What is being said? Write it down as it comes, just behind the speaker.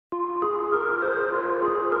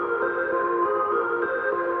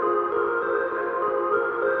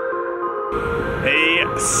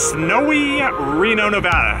snowy Reno,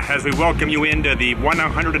 Nevada, as we welcome you into the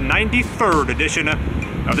 193rd edition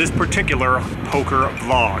of this particular poker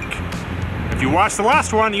vlog. If you watched the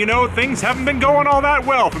last one, you know things haven't been going all that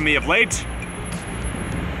well for me of late.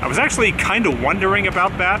 I was actually kind of wondering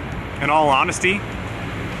about that, in all honesty,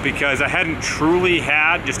 because I hadn't truly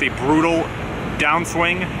had just a brutal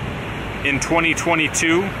downswing in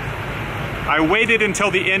 2022. I waited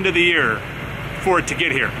until the end of the year for it to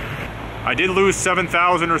get here. I did lose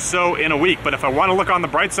 7,000 or so in a week, but if I want to look on the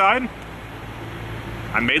bright side,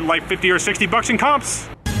 I made like 50 or 60 bucks in comps.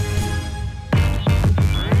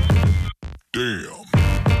 Damn.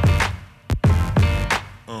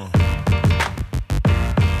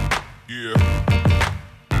 Yeah.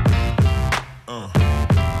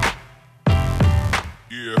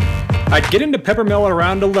 Yeah. I'd get into Peppermill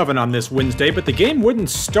around 11 on this Wednesday, but the game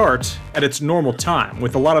wouldn't start at its normal time,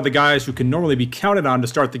 with a lot of the guys who can normally be counted on to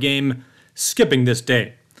start the game skipping this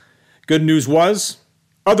day. Good news was,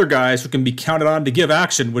 other guys who can be counted on to give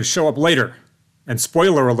action would show up later. And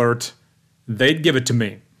spoiler alert, they'd give it to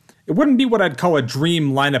me. It wouldn't be what I'd call a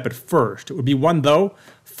dream lineup at first. It would be one, though,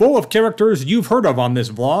 full of characters you've heard of on this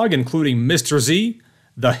vlog, including Mr. Z,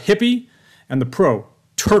 the Hippie, and the pro,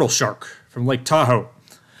 Turtle Shark, from Lake Tahoe.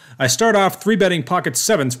 I start off 3-betting pocket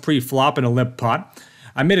 7s pre-flop in a limp pot.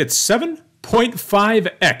 I made it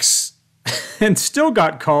 7.5x and still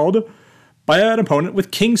got called by an opponent with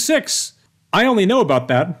King 6. I only know about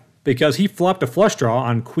that because he flopped a flush draw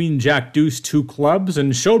on Queen Jack Deuce 2 clubs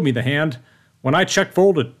and showed me the hand when I check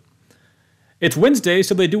folded. It's Wednesday,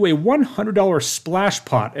 so they do a $100 splash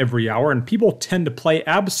pot every hour, and people tend to play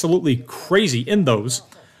absolutely crazy in those.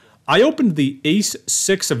 I opened the Ace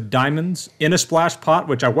 6 of diamonds in a splash pot,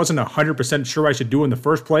 which I wasn't 100% sure I should do in the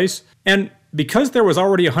first place. And because there was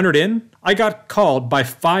already 100 in, I got called by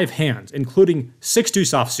 5 hands, including 6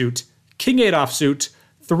 deuce offsuit, King 8 offsuit,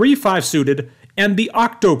 3 5 suited, and the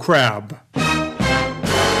Octo Crab.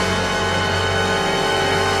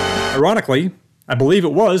 Ironically, I believe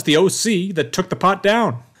it was the OC that took the pot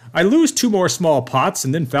down. I lose 2 more small pots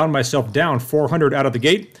and then found myself down 400 out of the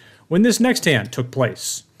gate when this next hand took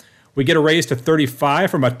place. We get a raise to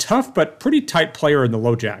 35 from a tough but pretty tight player in the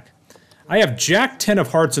low jack. I have Jack 10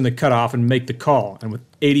 of hearts in the cutoff and make the call, and with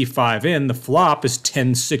 85 in, the flop is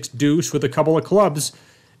 10-6 deuce with a couple of clubs,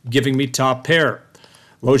 giving me top pair.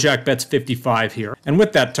 Low jack bets 55 here, and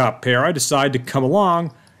with that top pair, I decide to come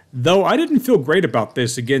along, though I didn't feel great about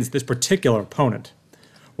this against this particular opponent.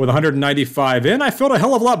 With 195 in, I felt a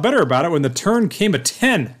hell of a lot better about it when the turn came at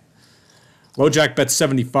 10. Low jack bets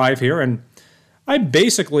 75 here, and I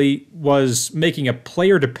basically was making a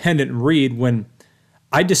player-dependent read when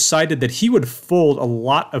I decided that he would fold a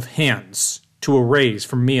lot of hands to a raise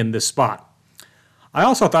from me in this spot. I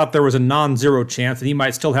also thought there was a non-zero chance that he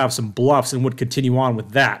might still have some bluffs and would continue on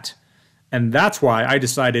with that. And that's why I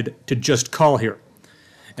decided to just call here.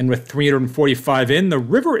 And with 345 in, the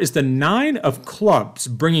river is the 9 of clubs,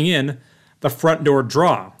 bringing in the front door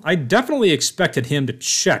draw. I definitely expected him to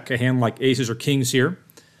check a hand like aces or kings here,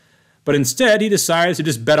 but instead he decides to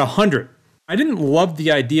just bet 100. I didn't love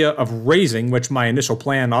the idea of raising, which my initial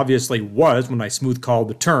plan obviously was when I smooth called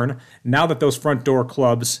the turn. Now that those front door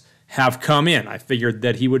clubs have come in, I figured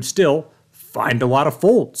that he would still find a lot of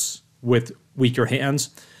folds with weaker hands,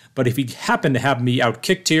 but if he happened to have me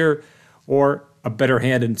outkicked here, or a better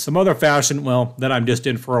hand in some other fashion, well, then I'm just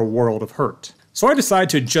in for a world of hurt. So I decided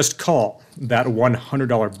to just call that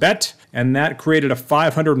 $100 bet, and that created a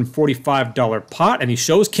 $545 pot, and he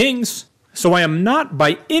shows kings. So I am not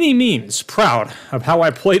by any means proud of how I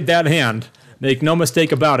played that hand. Make no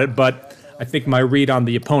mistake about it, but I think my read on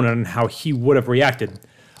the opponent and how he would have reacted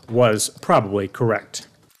was probably correct.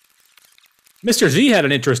 Mr. Z had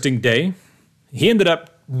an interesting day. He ended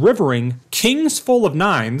up rivering kings full of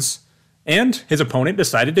 9s, and his opponent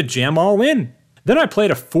decided to jam all in. Then I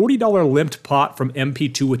played a $40 limped pot from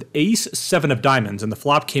MP2 with ace 7 of diamonds, and the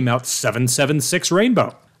flop came out 7-7-6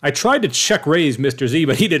 rainbow. I tried to check raise Mr. Z,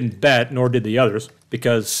 but he didn't bet, nor did the others,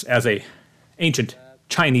 because as a ancient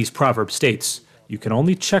Chinese proverb states, you can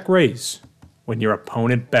only check raise when your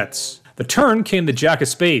opponent bets. The turn came the jack of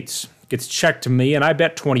spades. Gets checked to me, and I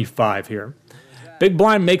bet 25 here. Big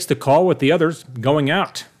blind makes the call with the others going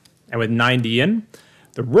out. And with 90 in,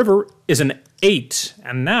 the river is an 8,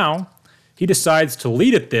 and now he decides to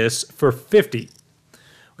lead at this for 50.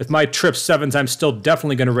 With my trip 7s, I'm still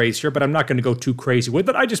definitely going to raise here, but I'm not going to go too crazy with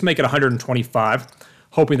it. I just make it 125,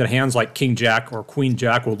 hoping that hands like King Jack or Queen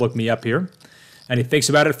Jack will look me up here. And he thinks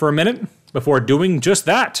about it for a minute before doing just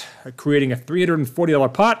that, creating a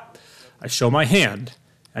 $340 pot. I show my hand,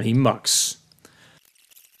 and he mucks.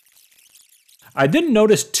 I didn't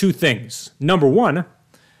notice 2 things. Number 1,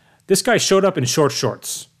 This guy showed up in short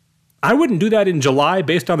shorts. I wouldn't do that in July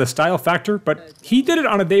based on the style factor, but he did it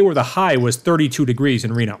on a day where the high was 32 degrees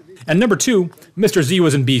in Reno. And number 2, Mr. Z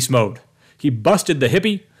was in beast mode. He busted the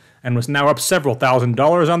hippie and was now up several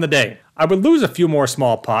 $1,000s on the day. I would lose a few more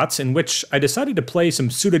small pots in which I decided to play some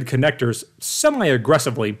suited connectors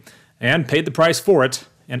semi-aggressively and paid the price for it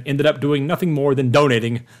and ended up doing nothing more than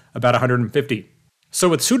donating about $150. So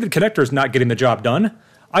with suited connectors not getting the job done,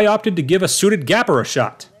 I opted to give a suited gapper a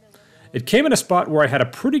shot. It came in a spot where I had a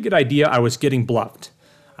pretty good idea I was getting bluffed.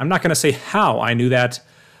 I'm not going to say how I knew that,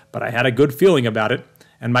 but I had a good feeling about it,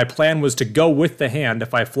 and my plan was to go with the hand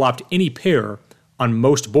if I flopped any pair on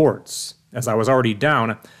most boards, as I was already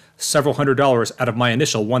down several $100s out of my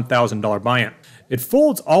initial $1,000 buy-in. It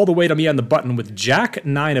folds all the way to me on the button with Jack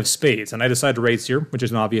 9 of spades, and I decide to raise here, which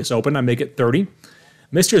is an obvious open. I make it 30.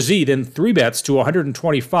 Mr. Z then 3-bets to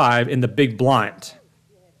 125 in the big blind,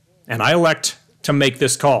 and I elect to make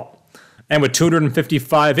this call. And with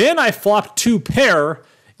 255 in, I flop 2 pair,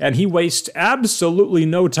 and he wastes absolutely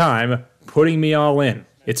no time putting me all in.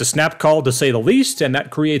 It's a snap call to say the least, and that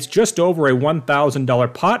creates just over a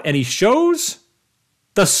 $1,000 pot, and he shows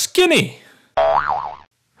the skinny.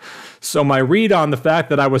 So my read on the fact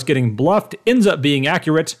that I was getting bluffed ends up being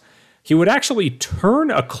accurate. He would actually turn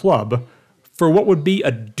a club for what would be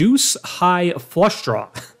a deuce-high flush draw.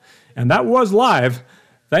 And that was live.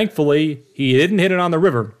 Thankfully, he didn't hit it on the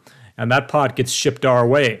river, and that pot gets shipped our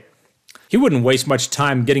way. He wouldn't waste much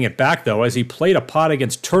time getting it back, though, as he played a pot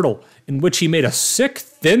against Turtle, in which he made a sick,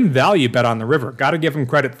 thin value bet on the river. Gotta give him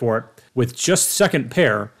credit for it, with just second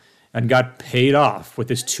pair, and got paid off with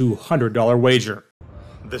his $200 wager.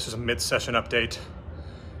 This is a mid-session update.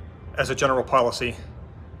 As a general policy,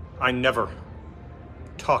 I never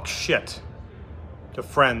talk shit to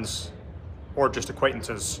friends or just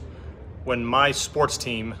acquaintances when my sports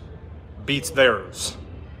team beats theirs.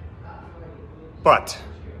 But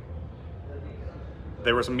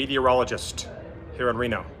there was a meteorologist here in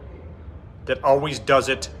Reno that always does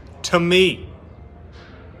it to me.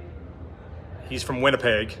 He's from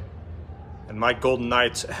Winnipeg, and my Golden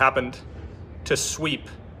Knights happened to sweep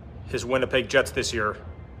his Winnipeg Jets this year.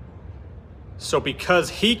 So because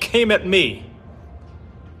he came at me,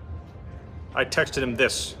 I texted him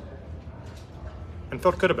this and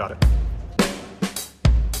felt good about it.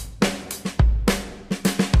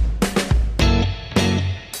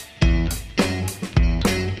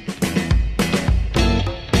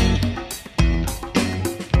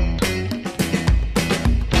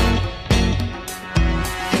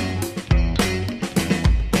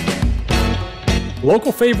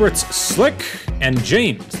 Local favorites Slick and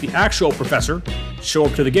James, the actual professor, show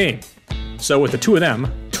up to the game. So with the two of them,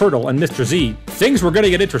 Turtle and Mr. Z, things were going to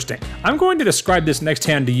get interesting. I'm going to describe this next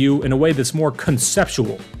hand to you in a way that's more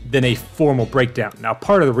conceptual than a formal breakdown. Now,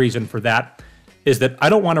 part of the reason for that is that I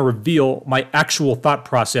don't want to reveal my actual thought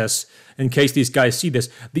process in case these guys see this.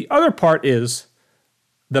 The other part is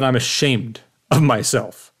that I'm ashamed of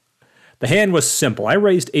myself. The hand was simple. I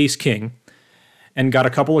raised ace-king and got a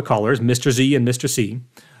couple of callers, Mr. Z and Mr. C.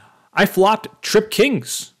 I flopped trip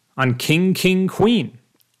kings on king, king, queen.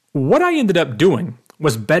 What I ended up doing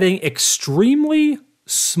was betting extremely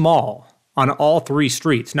small on all 3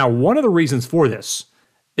 streets. Now, one of the reasons for this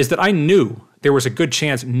is that I knew there was a good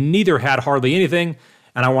chance neither had hardly anything,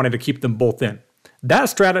 and I wanted to keep them both in. That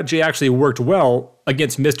strategy actually worked well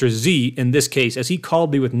against Mr. Z in this case, as he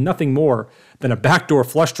called me with nothing more than a backdoor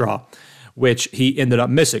flush draw, which he ended up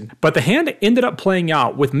missing. But the hand ended up playing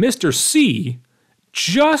out with Mr. C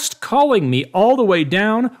just calling me all the way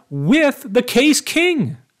down with the case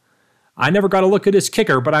king. I never got a look at his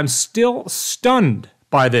kicker, but I'm still stunned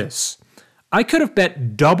by this. I could have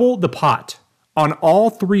bet double the pot on all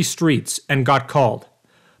 3 streets and got called,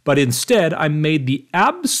 but instead I made the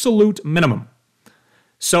absolute minimum.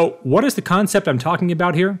 So what is the concept I'm talking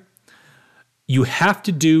about here? You have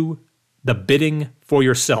to do the bidding for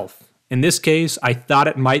yourself. In this case, I thought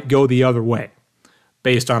it might go the other way,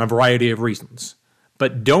 based on a variety of reasons.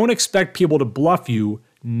 But don't expect people to bluff you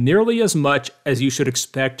nearly as much as you should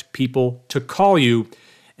expect people to call you,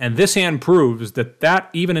 and this hand proves that that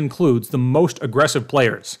even includes the most aggressive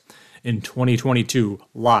players in 2022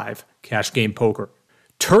 live cash game poker.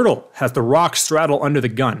 Turtle has the rock straddle under the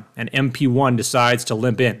gun, and MP1 decides to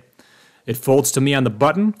limp in. It folds to me on the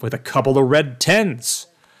button with a couple of red 10s.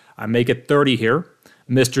 I make it 30 here.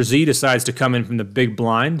 Mr. Z decides to come in from the big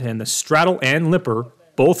blind, and the straddle and limper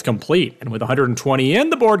both complete. And with 120 in,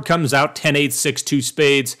 the board comes out 10-8-6-2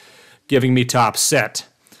 spades, giving me top set.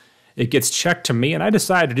 It gets checked to me, and I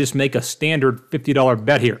decide to just make a standard $50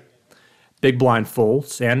 bet here. Big blind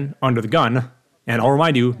folds, and under the gun, and I'll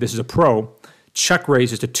remind you, this is a pro, check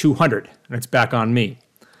raises to 200, and it's back on me.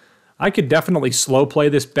 I could definitely slow play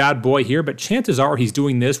this bad boy here, but chances are he's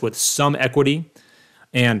doing this with some equity,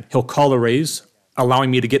 and he'll call a raise, allowing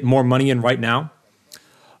me to get more money in right now.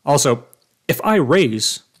 Also, if I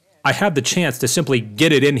raise, I have the chance to simply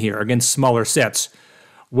get it in here against smaller sets,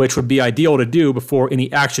 which would be ideal to do before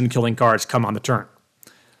any action-killing cards come on the turn.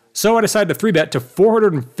 So I decided to 3-bet to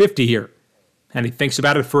 450 here, and he thinks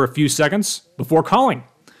about it for a few seconds before calling.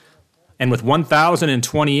 And with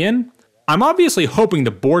 1,020 in, I'm obviously hoping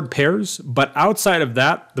the board pairs, but outside of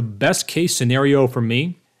that, the best case scenario for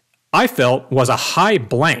me, I felt, was a high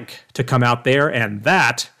blank to come out there, and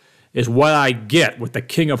that is what I get with the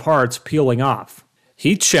King of Hearts peeling off.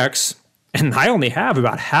 He checks, and I only have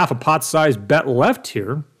about half a pot-sized bet left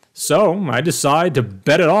here, so I decide to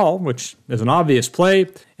bet it all, which is an obvious play,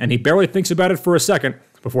 and he barely thinks about it for a second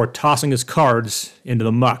before tossing his cards into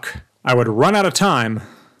the muck. I would run out of time,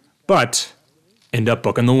 but end up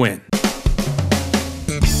booking the win.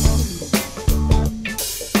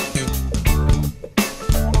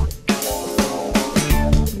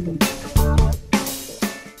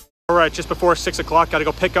 All right, just before 6 o'clock, got to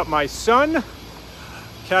go pick up my son.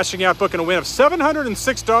 Cashing out, booking a win of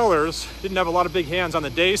 $706. Didn't have a lot of big hands on the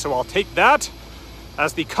day, so I'll take that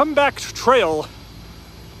as the comeback trail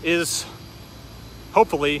is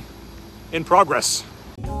hopefully in progress.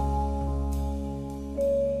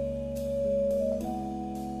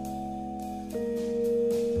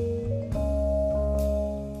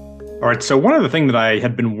 All right, so one of the things that I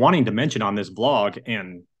had been wanting to mention on this vlog,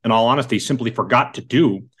 and in all honesty, simply forgot to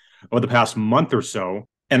do over the past month or so,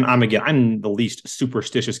 and I'm the least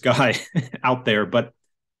superstitious guy out there, but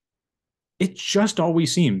it just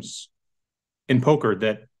always seems in poker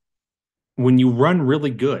that when you run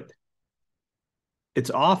really good,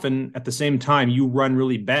 it's often at the same time you run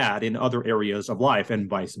really bad in other areas of life and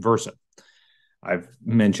vice versa. I've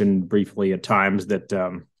mentioned briefly at times that,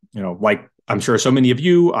 like I'm sure so many of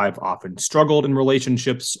you, I've often struggled in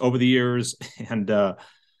relationships over the years, and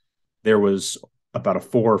there was about a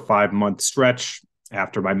 4 or 5 month stretch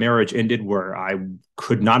after my marriage ended where I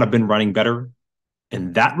could not have been running better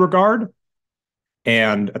in that regard.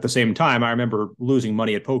 And at the same time, I remember losing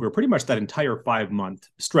money at poker pretty much that entire 5 month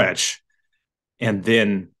stretch. And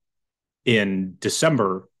then in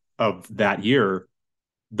December of that year,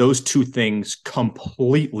 those two things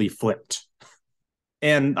completely flipped.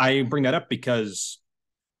 And I bring that up because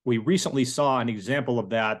we recently saw an example of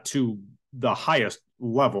that to the highest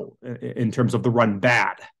level in terms of the run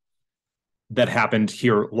bad that happened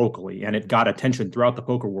here locally, and it got attention throughout the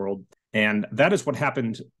poker world. And that is what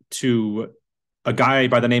happened to a guy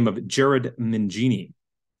by the name of Jared Mangini,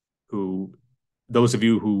 who those of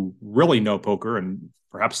you who really know poker, and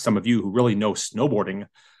perhaps some of you who really know snowboarding,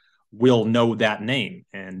 will know that name.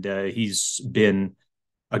 And he's been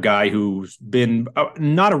a guy who's been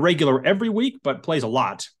not a regular every week, but plays a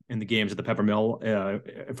lot in the games at the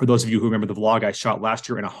Peppermill. For those of you who remember the vlog I shot last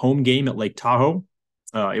year in a home game at Lake Tahoe,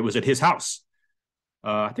 it was at his house.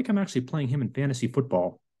 I think I'm actually playing him in fantasy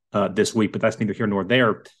football this week, but that's neither here nor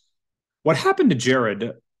there. What happened to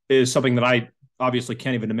Jared is something that I obviously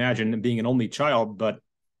can't even imagine, being an only child, but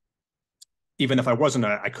even if I wasn't,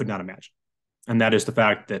 I could not imagine. And that is the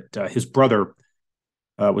fact that his brother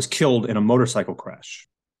was killed in a motorcycle crash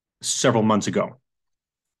several months ago.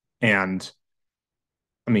 And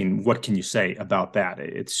I mean, what can you say about that?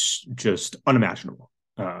 It's just unimaginable.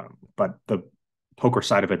 But the poker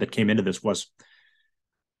side of it that came into this was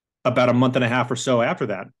about a month and a half or so after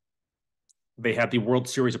that, they had the World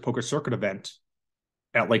Series of Poker Circuit event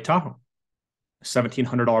at Lake Tahoe.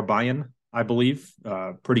 $1,700 buy-in, I believe.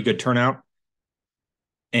 Pretty good turnout.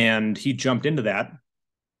 And he jumped into that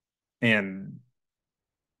and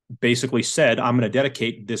basically said, I'm going to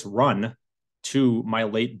dedicate this run to my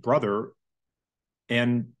late brother.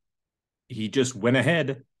 And he just went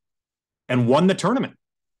ahead and won the tournament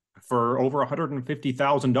for over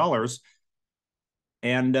 $150,000.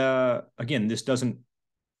 And again, this doesn't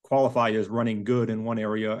qualify as running good in one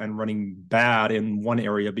area and running bad in one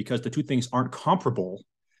area, because the two things aren't comparable.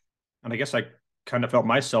 And I guess I kind of felt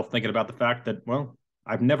myself thinking about the fact that, well,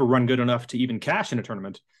 I've never run good enough to even cash in a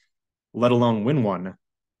tournament, let alone win one.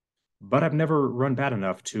 But I've never run bad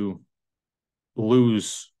enough to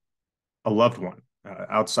lose a loved one.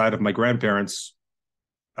 Outside of my grandparents,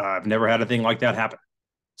 I've never had anything like that happen.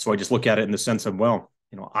 So I just look at it in the sense of, well,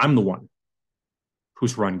 I'm the one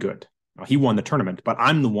who's run good. Now, he won the tournament, but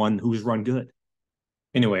I'm the one who's run good.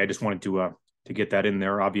 Anyway, I just wanted to get that in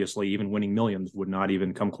there. Obviously, even winning millions would not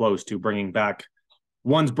even come close to bringing back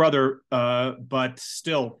one's brother, but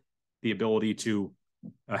still the ability to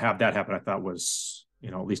have that happen, I thought was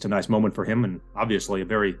at least a nice moment for him, and obviously a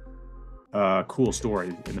very cool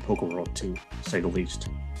story in the poker world, to say the least.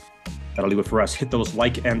 That'll do it for us. Hit those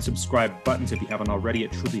like and subscribe buttons if you haven't already.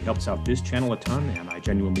 It truly helps out this channel a ton, and I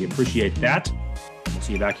genuinely appreciate that. We'll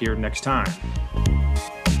see you back here next time.